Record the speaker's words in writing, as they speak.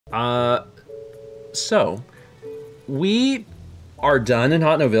So, we are done in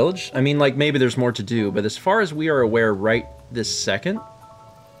Hot No Village. I mean, like, maybe there's more to do, but as far as we are aware right this second,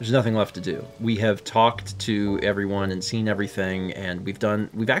 there's nothing left to do. We have talked to everyone and seen everything, and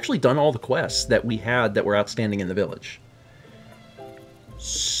we've actually done all the quests that we had that were outstanding in the village.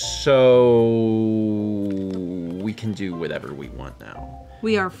 So we can do whatever we want now.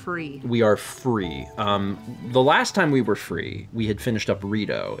 We are free. We are free. The last time we were free, we had finished up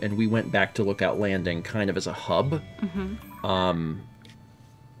Rito, and we went back to Lookout Landing kind of as a hub.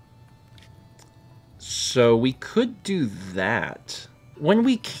 So we could do that. When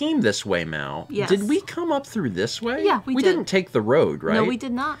we came this way, Mal, yes. Did we come up through this way? Yeah, we did. We didn't take the road, right? No, we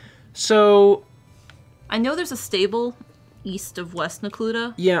did not. So... I know there's a stable east of West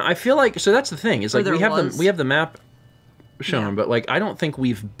Necluda. Yeah, I feel like... So that's the thing, is like we have the map shown, yeah. but like I don't think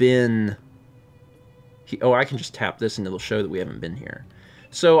we've been... Oh, I can just tap this and it'll show that we haven't been here.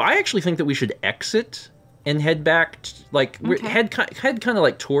 So I actually think that we should exit and head back, head kind of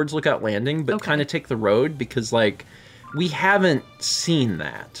like towards Lookout Landing, but kind of take the road, because like... We haven't seen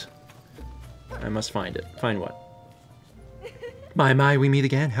that. I must find it. Find what? My, we meet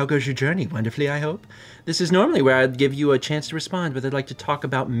again. How goes your journey? Wonderfully, I hope. This is normally where I'd give you a chance to respond, but I'd like to talk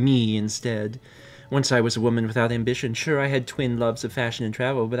about me instead. Once I was a woman without ambition. Sure, I had twin loves of fashion and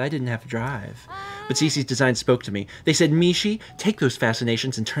travel, but I didn't have to drive. But Cece's design spoke to me. They said, Mishi, take those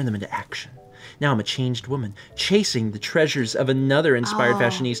fascinations and turn them into action. Now I'm a changed woman, chasing the treasures of another inspired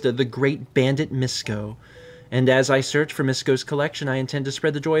fashionista, the great bandit Misko. And as I search for Misko's collection, I intend to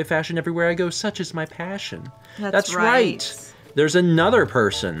spread the joy of fashion everywhere I go. Such is my passion. That's right. There's another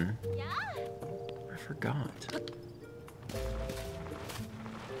person. I forgot.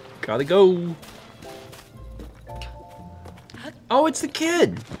 Gotta go. Oh, it's the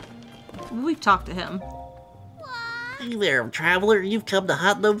kid. We've talked to him. Hey there, traveler. You've come to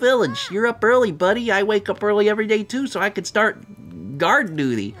Hot No Village. You're up early, buddy. I wake up early every day, too, so I could start guard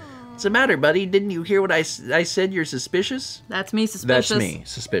duty. What's the matter, buddy? Didn't you hear what I said? You're suspicious? That's me, suspicious. That's me,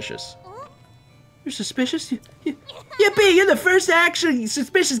 suspicious. You're suspicious? Yippee, you're the first actually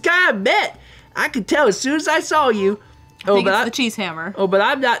suspicious guy I met. I could tell as soon as I saw you. I think it's the cheese hammer. Oh, but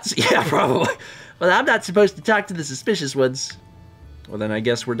I'm not... Yeah, probably. But I'm not supposed to talk to the suspicious ones. Well, then I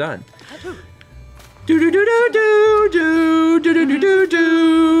guess we're done. Do do do do do do do do do do do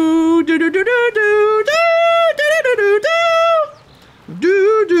do do do do do do do do.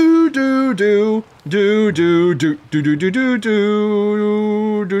 Do do do do do do do do do do do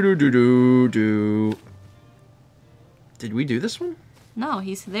do do do do do. Did we do this one? No,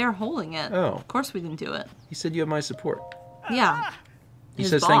 he's there holding it. Oh. Of course we didn't do it. He said you have my support. Yeah. He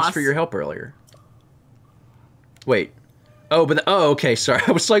says thanks for your help earlier. Wait. Oh, but okay, sorry.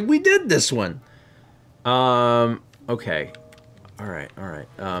 I was like, we did this one. Okay. All right.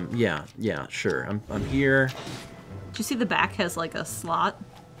 Yeah, sure. I'm here. Do you see the back has like a slot?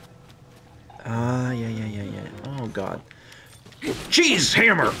 Yeah. Oh, God. Cheese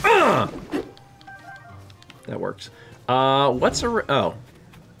hammer! That works. What's a... Oh.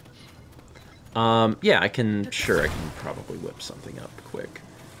 Yeah, I can probably whip something up quick.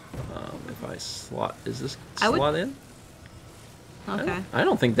 If I slot... Is this slot in? Okay. I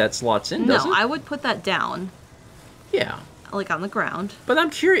don't think that slots in, does it? No, I would put that down. Yeah. Like on the ground. But I'm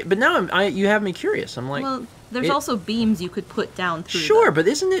curious. But now you have me curious. I'm like... Well, there's also beams you could put down through. Sure, but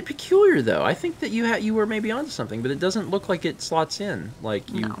isn't it peculiar though? I think that you were maybe onto something, but it doesn't look like it slots in like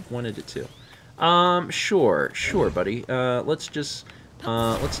you wanted it to. Sure, buddy. Let's just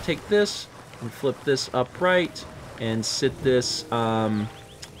let's take this and flip this upright and sit this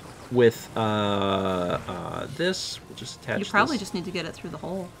with this. We'll just attach. You probably just need to get it through the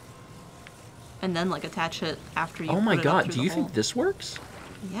hole, and then like attach it after you. Oh my put it God! up through Do you the hole. think this works?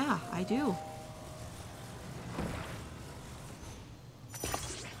 Yeah, I do.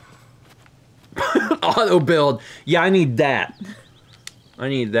 Auto build. Yeah, I need that. I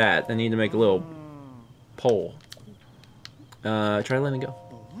need to make a little pole. Try letting go.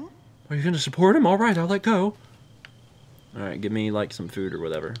 Are you gonna support him? All right, I'll let go. All right, give me like some food or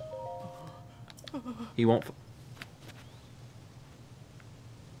whatever. He won't.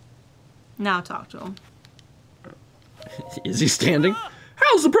 Now talk to him. Is he standing?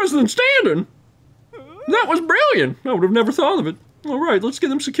 How's the president standing? That was brilliant. I would have never thought of it. All right, let's get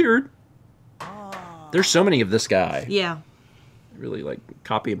him secured. There's so many of this guy. Yeah. Really, like,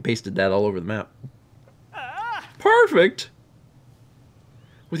 copy and pasted that all over the map. Perfect!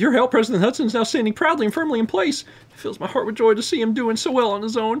 With your help, President Hudson is now standing proudly and firmly in place. It fills my heart with joy to see him doing so well on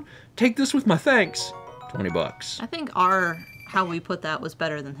his own. Take this with my thanks. $20. I think how we put that was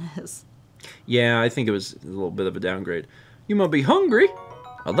better than his. Yeah, I think it was a little bit of a downgrade. You must be hungry.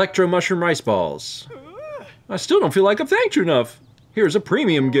 Electro mushroom rice balls. I still don't feel like I've thanked you enough. Here's a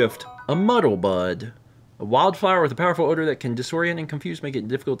premium gift. A muddle bud. A wildflower with a powerful odor that can disorient and confuse, make it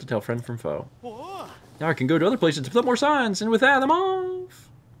difficult to tell friend from foe. Now I can go to other places to put up more signs, and with that, I'm off.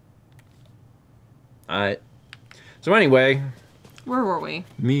 Alright. So anyway. Where were we?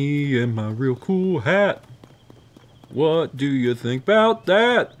 Me and my real cool hat. What do you think about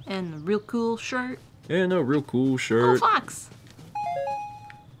that? And the real cool shirt. And a real cool shirt. Oh, fox.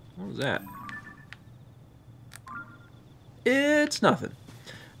 What was that? It's nothing.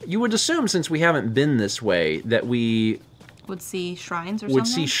 You would assume, since we haven't been this way, that we would see shrines or would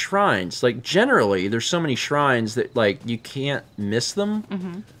something? see shrines. Like, generally, there's so many shrines that, like, you can't miss them.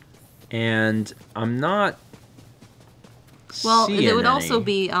 Mm-hmm. And I'm not well, seeing it would any. also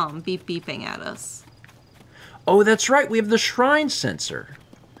be beep beeping at us. Oh, that's right. We have the shrine sensor.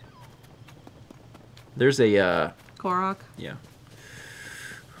 There's a, Korok? Yeah.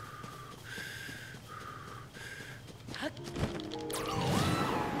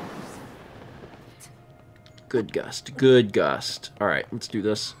 Good gust. Good gust. Alright, let's do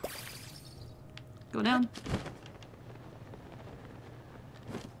this. Go down.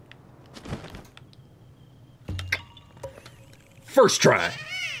 First try.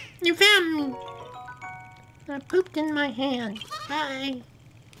 You found me. I pooped in my hand. Bye.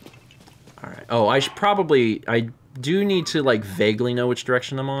 Alright. Oh, I should probably... I do need to, like, vaguely know which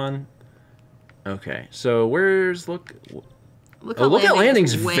direction I'm on. Okay, so where's... Lookout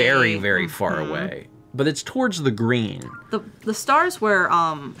Landing's very, very far away. But it's towards the green. The stars were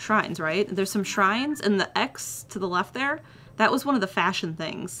shrines, right? There's some shrines, and the X to the left there, that was one of the fashion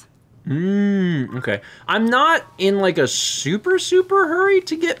things. Okay. I'm not in, like, a super hurry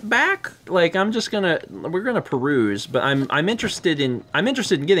to get back. Like, I'm just gonna... We're gonna peruse, but I'm interested in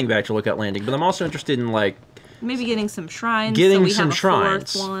getting back to Lookout Landing, but I'm also interested in, like... Maybe getting some shrines. Getting so we some have a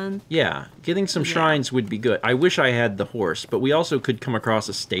shrines. Fourth one. Yeah, getting some shrines would be good. I wish I had the horse, but we also could come across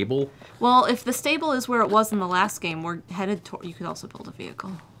a stable. Well, if the stable is where it was in the last game, we're headed toward... You could also build a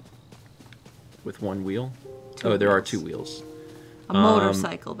vehicle. With one wheel? Two there are wheels. 2 wheels. A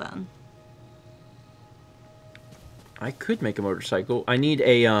motorcycle, then. I could make a motorcycle. I need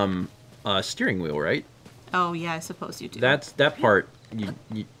a steering wheel, right? Oh, yeah, I suppose you do. That's that part. Oh,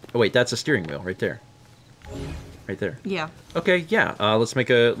 wait, that's a steering wheel right there. Right there. Yeah. Okay, yeah. Let's make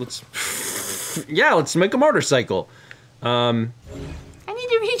a motorcycle. I need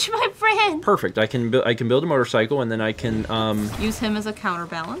to reach my friend. Perfect. I can build a motorcycle, and then I can use him as a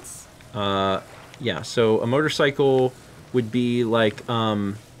counterbalance. Yeah. So a motorcycle would be like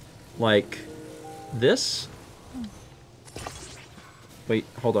this. Wait,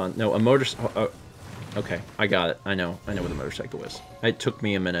 hold on. No, a okay, I got it. I know what a motorcycle is. It took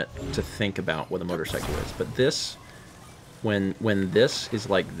me a minute to think about what a motorcycle is. But this, when this is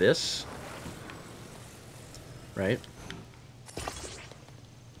like this, right?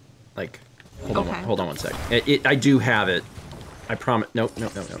 Like, hold on one sec. I do have it. I promise. No.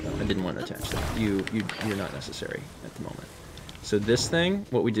 I didn't want to attach that. You're not necessary at the moment. So this thing,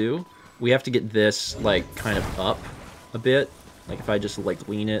 what we do, we have to get this, like, kind of up a bit. Like, if I just, like,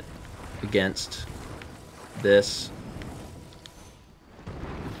 lean it against this.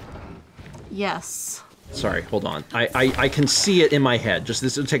 Yes. Sorry, hold on. I can see it in my head. Just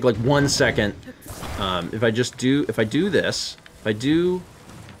this will take like 1 second. If I do this,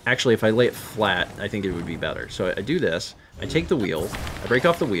 actually, if I lay it flat, I think it would be better. So I do this. I take the wheel. I break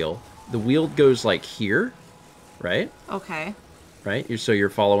off the wheel. The wheel goes like here, right? Okay. Right. So you're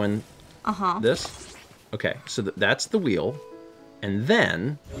following. This. Okay. So that's the wheel, and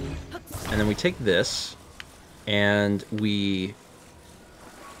then we take this, and we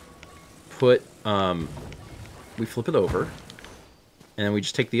put we flip it over, and then we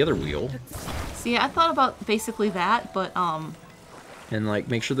just take the other wheel. See, I thought about basically that, but and like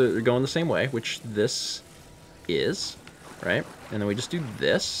make sure that they're going the same way, which this is, right? And then we just do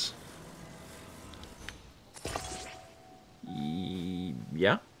this.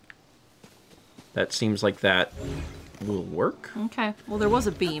 Yeah. That seems like that will work. Okay. Well, there was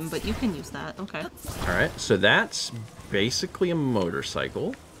a beam, but you can use that. Okay. All right. So that's basically a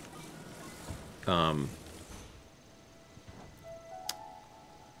motorcycle.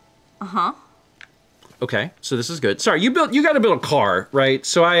 Okay, so this is good. Sorry, you got to build a car, right?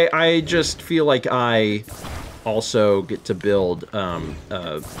 So I just feel like I also get to build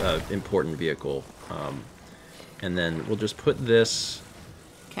a important vehicle, and then we'll just put this.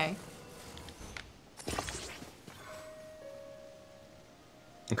 Okay.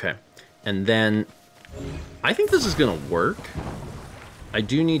 Okay, and then I think this is gonna work. I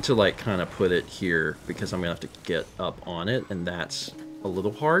do need to like kind of put it here because I'm gonna have to get up on it, and that's a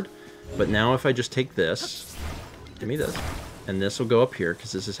little hard. But now if I just take this, give me this, and this will go up here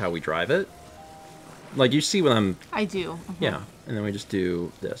because this is how we drive it. Like, you see what I'm... I do. Yeah, and then we just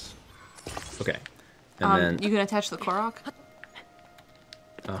do this. Okay. And then... You can attach the Korok?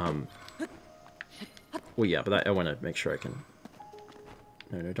 Well, yeah, but I want to make sure I can...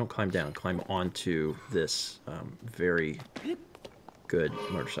 No, don't climb down. Climb onto this very good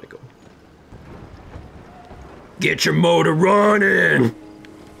motorcycle. Get your motor running!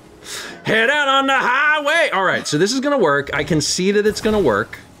 Head out on the highway! Alright, so this is going to work. I can see that it's going to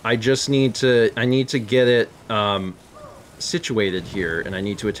work. I just need to... I need to get it situated here, and I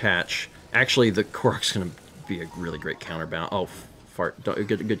need to attach... Actually, the Korok's going to be a really great counterbalance. Oh, fart.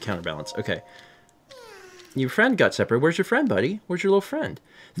 Good counterbalance. Okay. Your friend got separated. Where's your friend, buddy? Where's your little friend?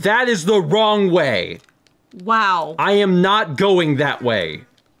 That is the wrong way! Wow. I am not going that way.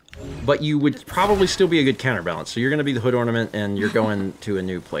 But you would probably still be a good counterbalance. So you're going to be the hood ornament, and you're going to a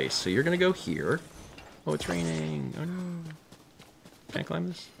new place. So you're going to go here. Oh, it's raining. Oh, no. Can I climb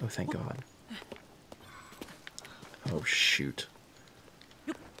this? Oh, thank God. Oh, shoot.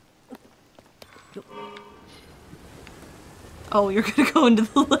 Oh, you're going to go into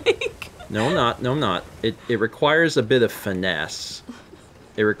the lake? No, I'm not. No, I'm not. It requires a bit of finesse.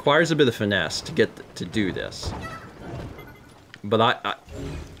 It requires a bit of finesse to get to do this. But I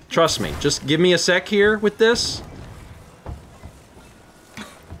trust me. Just give me a sec here with this.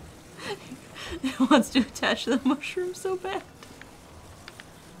 It wants to attach to the mushroom so bad.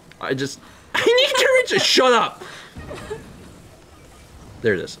 I need to reach it. Shut up.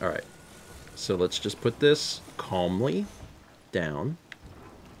 There it is. All right. So let's just put this calmly down.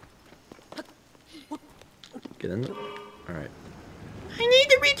 Get in there. All right. I need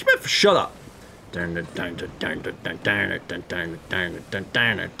to reach my... Shut up. Got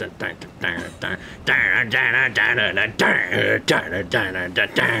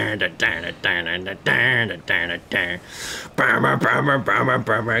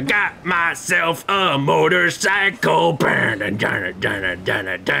myself a motorcycle.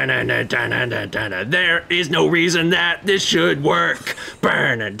 There is no reason that this should work.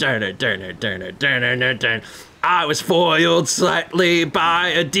 I was foiled slightly by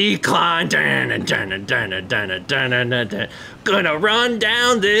a decline. Gonna run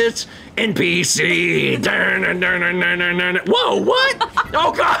down this NPC. Whoa, what?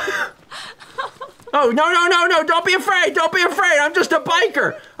 Oh, God. Oh, no. Don't be afraid. Don't be afraid. I'm just a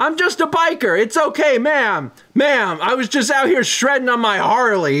biker. I'm just a biker. It's okay, ma'am. Ma'am, I was just out here shredding on my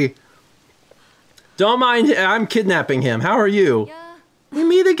Harley. Don't mind. I'm kidnapping him. How are you? Yeah. We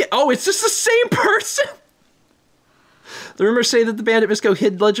meet again. Oh, it's just the same person. The rumors say that the bandit Visco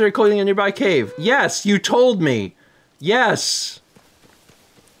hid legendary clothing in a nearby cave. Yes, you told me. Yes.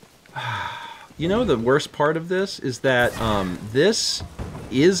 You know, the worst part of this is that this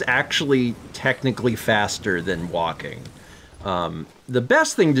is actually technically faster than walking. The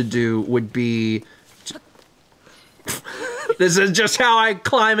best thing to do would be... This is just how I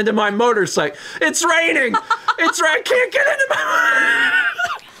climb into my motorcycle. It's raining! It's I can't get into my...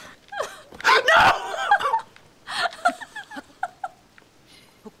 No!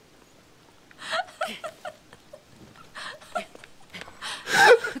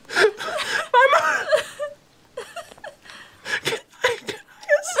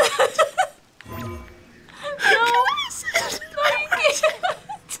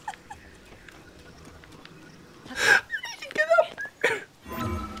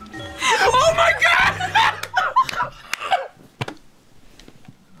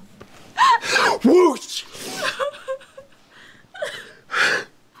 Whoosh!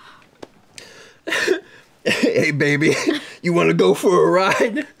 Hey, baby, you want to go for a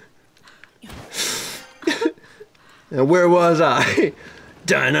ride? Now, where was I?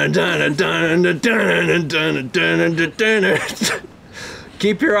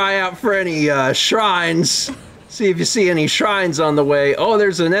 Keep your eye out for any shrines. See if you see any shrines on the way. Oh,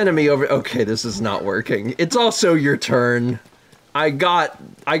 there's an enemy over... Okay, this is not working. It's also your turn. I got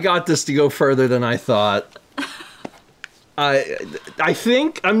this to go further than I thought. I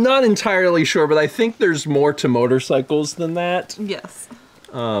think, I'm not entirely sure, but I think there's more to motorcycles than that. Yes.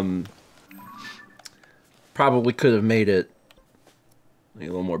 Probably could have made it a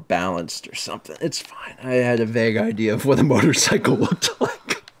little more balanced or something. It's fine. I had a vague idea of what a motorcycle looked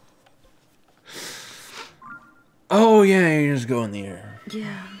like. Oh yeah, you just go in the air.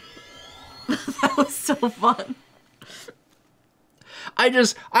 Yeah. That was so fun. I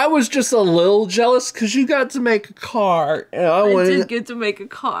was just a little jealous because you got to make a car, and I did get to make a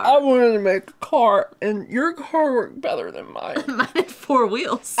car. I wanted to make a car, and your car worked better than mine. Mine had 4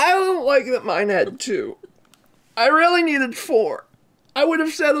 wheels. I don't like that mine had 2. I really needed 4. I would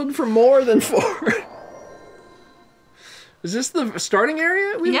have settled for more than 4. Is this the starting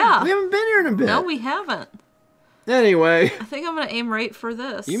area? Yeah. We haven't been here in a bit. No, we haven't. Anyway. I think I'm going to aim right for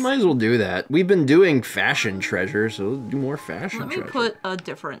this. You might as well do that. We've been doing fashion treasure, so we'll do more fashion treasure. Let me put a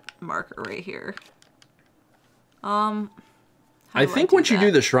different marker right here. I think once you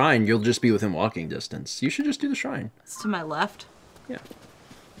do the shrine, you'll just be within walking distance. You should just do the shrine. It's to my left? Yeah.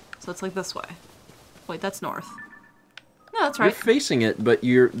 So it's like this way. Wait, that's north. No, that's right. You're facing it, but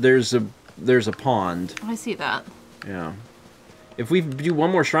there's a pond. I see that. Yeah. If we do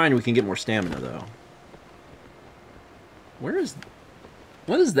one more shrine, we can get more stamina, though. What is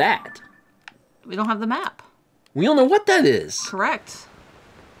that? We don't have the map. We don't know what that is. Correct.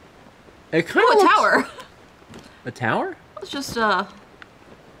 It kind of a tower. A tower? It's just, Oh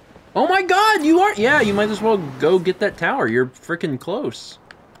my god, you are... Yeah, you might as well go get that tower. You're freaking close.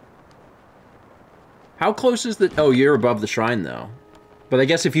 How close is the... Oh, you're above the shrine, though. But I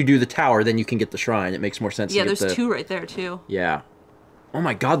guess if you do the tower, then you can get the shrine. It makes more sense to get there's 2 right there, too. Yeah. Oh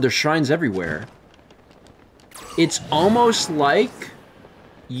my god, there's shrines everywhere. It's almost like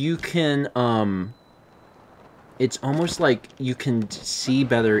you can, It's almost like you can see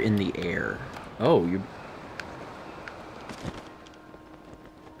better in the air. Oh,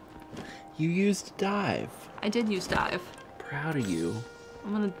 You used dive. I did use dive. Proud of you.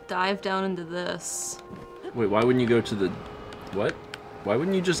 I'm gonna dive down into this. Wait, why wouldn't you go to the... What? Why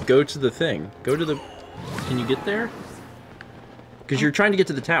wouldn't you just go to the thing? Go to the... Can you get there? Because you're trying to get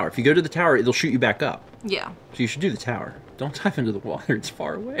to the tower. If you go to the tower, it'll shoot you back up. Yeah. So you should do the tower. Don't dive into the water. It's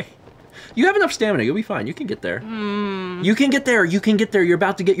far away. You have enough stamina. You'll be fine. You can get there. You can get there. You can get there. You're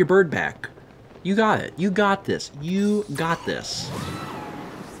about to get your bird back. You got it. You got this. You got this.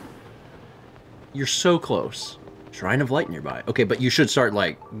 You're so close. Shrine of Light nearby. Okay, but you should start,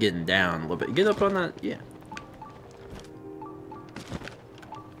 like, getting down a little bit. Get up on that. Yeah.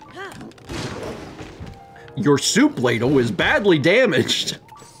 Your soup ladle is badly damaged.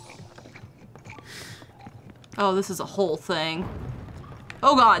 Oh, this is a whole thing.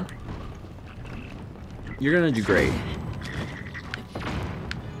 Oh, God. You're gonna do great.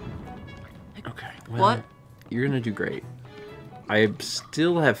 Okay. Well, What? You're gonna do great. I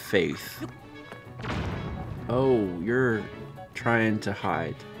still have faith. Oh, you're trying to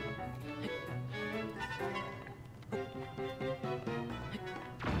hide.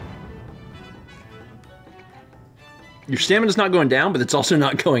 Your stamina's not going down, but it's also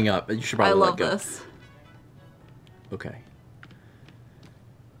not going up. You should probably let go. I love this. Okay.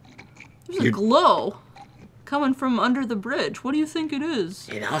 There's a glow coming from under the bridge. What do you think it is?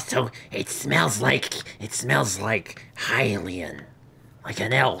 And also, it smells like Hylian. Like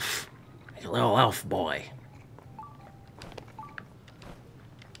an elf. Like a little elf boy.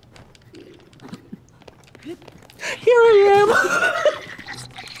 Here I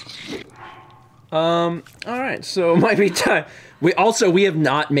am. All right, so it might be time. We have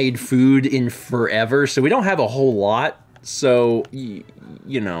not made food in forever, so we don't have a whole lot. So you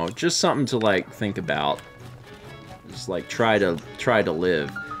know, just something to like think about. Just like try to live.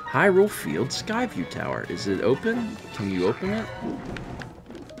 Hyrule Field Skyview Tower. Is it open? Can you open it?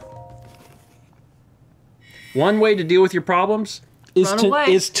 One way to deal with your problems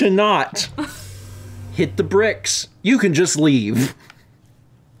is to not hit the bricks. You can just leave.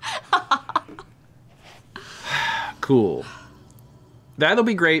 Cool. That'll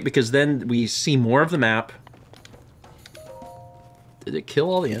be great because then we see more of the map. Did it kill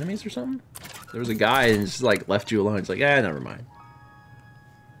all the enemies or something? There was a guy and just like left you alone. It's like, never mind.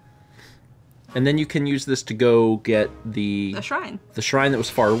 And then you can use this to go get the shrine. The shrine that was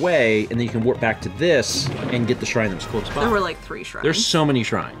far away, and then you can warp back to this and get the shrine that was close by. There were like 3 shrines. There's so many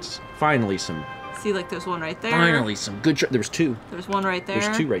shrines. Finally some... See, like there's one right there. Finally some good there was 2. There's one right there.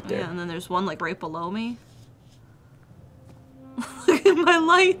 There's 2 right there. Yeah, and then there's one like right below me. Look at my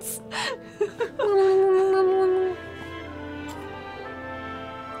lights.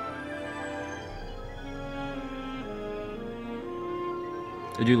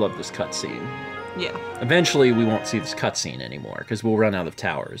 I do love this cutscene. Yeah. Eventually, we won't see this cutscene anymore, because we'll run out of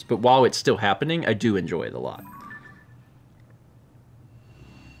towers. But while it's still happening, I do enjoy it a lot.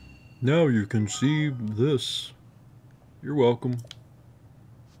 Now you can see this. You're welcome.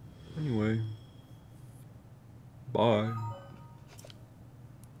 Anyway. Bye.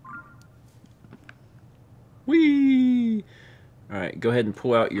 Whee! Alright, go ahead and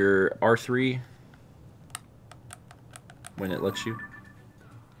pull out your R3 when it lets you.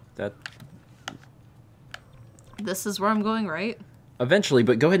 This is where I'm going, right? Eventually,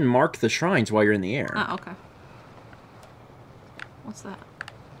 but go ahead and mark the shrines while you're in the air. Oh, okay. What's that?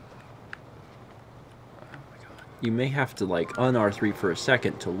 Oh my god. You may have to, like, un-R3 for a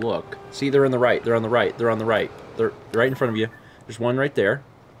second to look. See, they're on the right. They're on the right. They're on the right. They're right in front of you. There's one right there.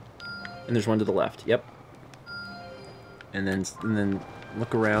 And there's one to the left. Yep. And then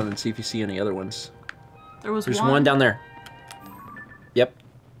look around and see if you see any other ones. There's one down there. Yep.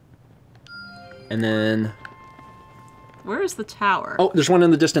 And then... Where is the tower? Oh, there's one in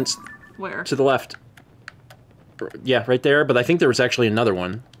the distance. Where? To the left. Yeah, right there. But I think there was actually another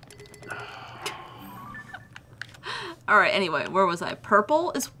one. Alright, anyway, where was I?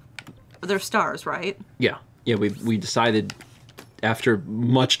 Purple is... They're stars, right? Yeah. Yeah, we decided after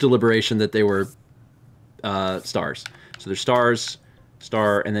much deliberation that they were stars. So there's stars,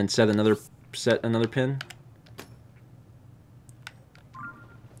 star, and then set another pin.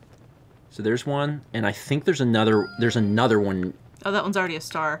 So there's one, and I think there's another one. Oh, that one's already a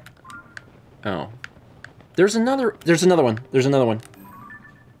star. Oh. There's another one. There's another one.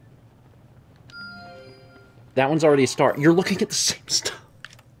 That one's already a star. You're looking at the same stuff.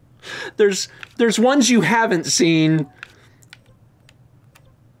 There's ones you haven't seen.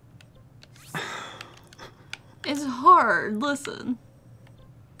 It's hard. Listen.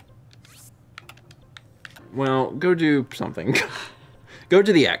 Well, go do something. Go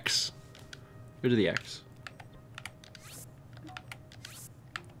to the X. Go to the X.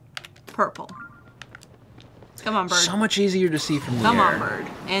 Purple. Come on, bird. So much easier to see from the air. Come on, bird.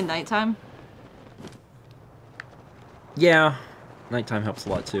 And nighttime? Yeah. Nighttime helps a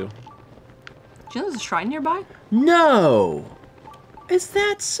lot, too. Do you know there's a shrine nearby? No! Is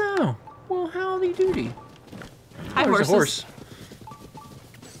that so? Well, howdy doody. Hi, There's horses. a horse.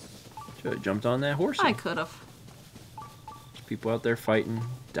 Should have jumped on that horse. I could have. There's people out there fighting,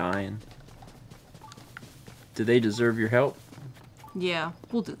 dying. Do they deserve your help? Yeah,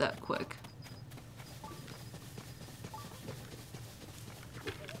 we'll do that quick.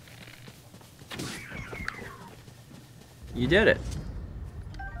 You did it.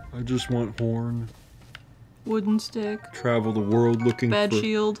 I just want horn. Wooden stick. Travel the world looking Bad for...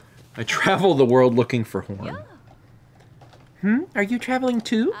 shield. I travel the world looking for horn. Yeah. Are you traveling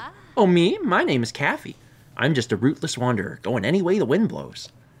too? Oh, me? My name is Caffey. I'm just a rootless wanderer, going any way the wind blows.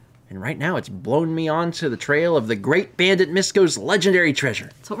 And right now it's blown me onto the trail of the great bandit Misko's legendary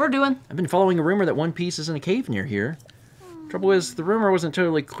treasure. That's what we're doing. I've been following a rumor that One Piece is in a cave near here. Trouble is, the rumor wasn't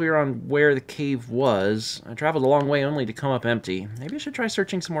totally clear on where the cave was. I traveled a long way only to come up empty. Maybe I should try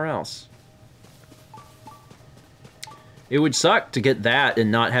searching somewhere else. It would suck to get that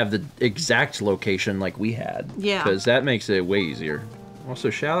and not have the exact location like we had. Yeah. Because that makes it way easier. Also,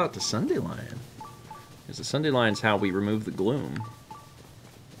 shout out to Sunday Lion. Because the Sunday Lion's how we remove the gloom.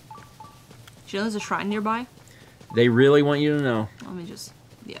 Do you know there's a shrine nearby? They really want you to know. Let me just...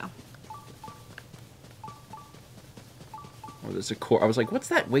 Yeah. Oh, there's a Korok. I was like, what's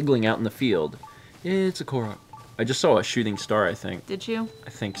that wiggling out in the field? It's a Korok. I just saw a shooting star, I think. Did you? I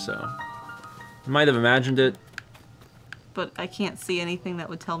think so. I might have imagined it. But I can't see anything that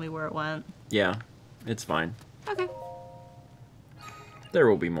would tell me where it went. Yeah, it's fine. Okay. There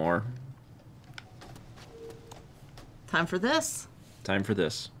will be more. Time for this. Time for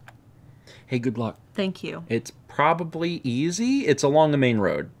this. Hey, good luck. Thank you. It's probably easy. It's along the main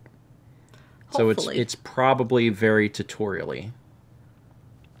road. So Hopefully. it's probably very tutorial-y.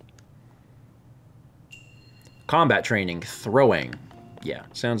 Combat training, throwing. Yeah,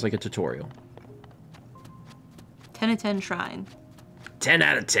 sounds like a tutorial. 10 out of 10 shrine. 10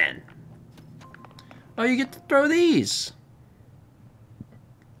 out of 10. Oh, you get to throw these.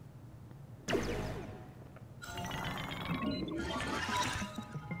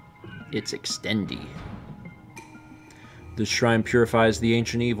 It's extendy. The shrine purifies the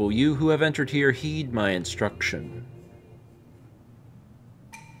ancient evil. You who have entered here, heed my instruction.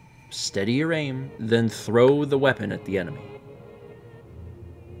 Steady your aim, then throw the weapon at the enemy.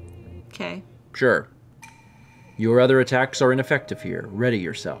 Okay. Sure. Your other attacks are ineffective here. Ready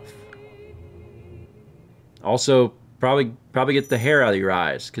yourself. Also, probably get the hair out of your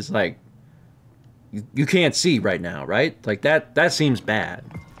eyes, because, like, you can't see right now, right? Like, that seems bad.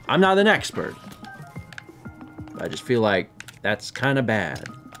 I'm not an expert. I just feel like that's kind of bad.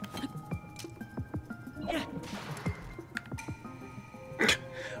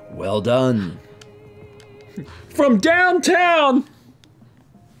 Well done. From downtown!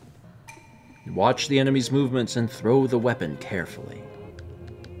 Watch the enemy's movements and throw the weapon carefully.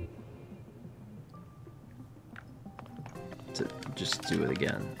 Just do it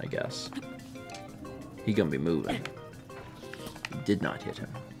again, I guess. He gonna be moving. He did not hit him.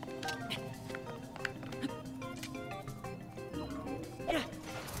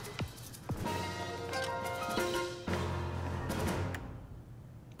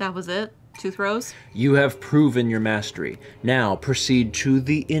 That was it? 2 throws. You have proven your mastery. Now proceed to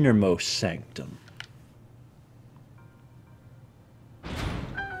the innermost sanctum.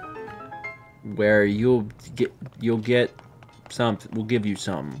 Where you'll get something. We'll give you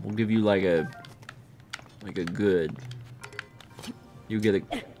some. We'll give you like a good. You get a.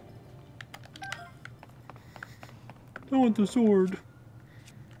 I want the sword.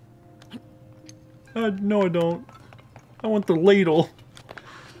 No, I don't. I want the ladle.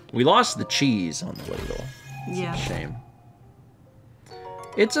 We lost the cheese on the ladle. Yeah. It's a shame.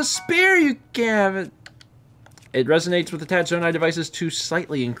 It's a spear. You can't have it. It resonates with attached Zonai devices to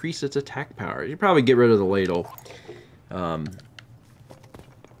slightly increase its attack power. You probably get rid of the ladle. And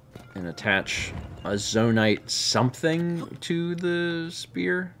attach a Zonite something to the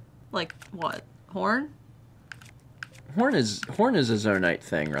spear. Like what? Horn? Horn is a Zonite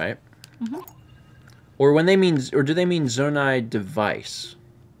thing, right? Mm-hmm. Or do they mean Zonai device?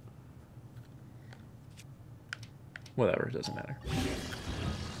 Whatever, it doesn't matter.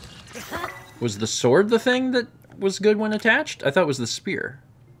 Was the sword the thing that was good when attached? I thought it was the spear.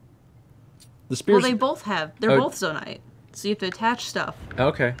 The spear. Well, they both have. They're both Zonite, so you have to attach stuff.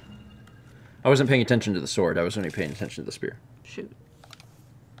 Okay. I wasn't paying attention to the sword. I was only paying attention to the spear. Shoot.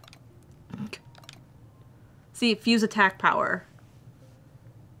 See, fuse attack power.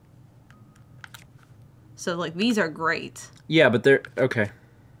 So, like, these are great. Yeah, but they're... Okay.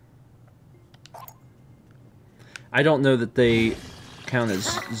 I don't know that they count as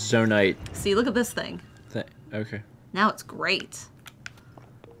Zonite... See, look at this thing. Okay. Now it's great.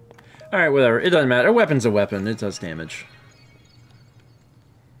 Alright, whatever. It doesn't matter. A weapon's a weapon. It does damage.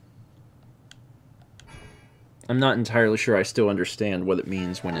 I'm not entirely sure I still understand what it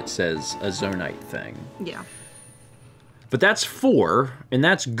means when it says a Zonite thing. Yeah. But that's 4, and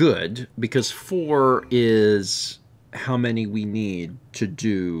that's good, because 4 is how many we need to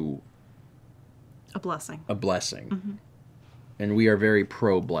do... A blessing. A blessing. Mm-hmm. And we are very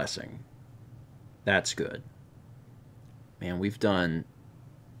pro-blessing. That's good. Man, we've done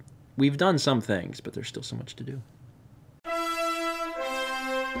some things, but there's still so much to do.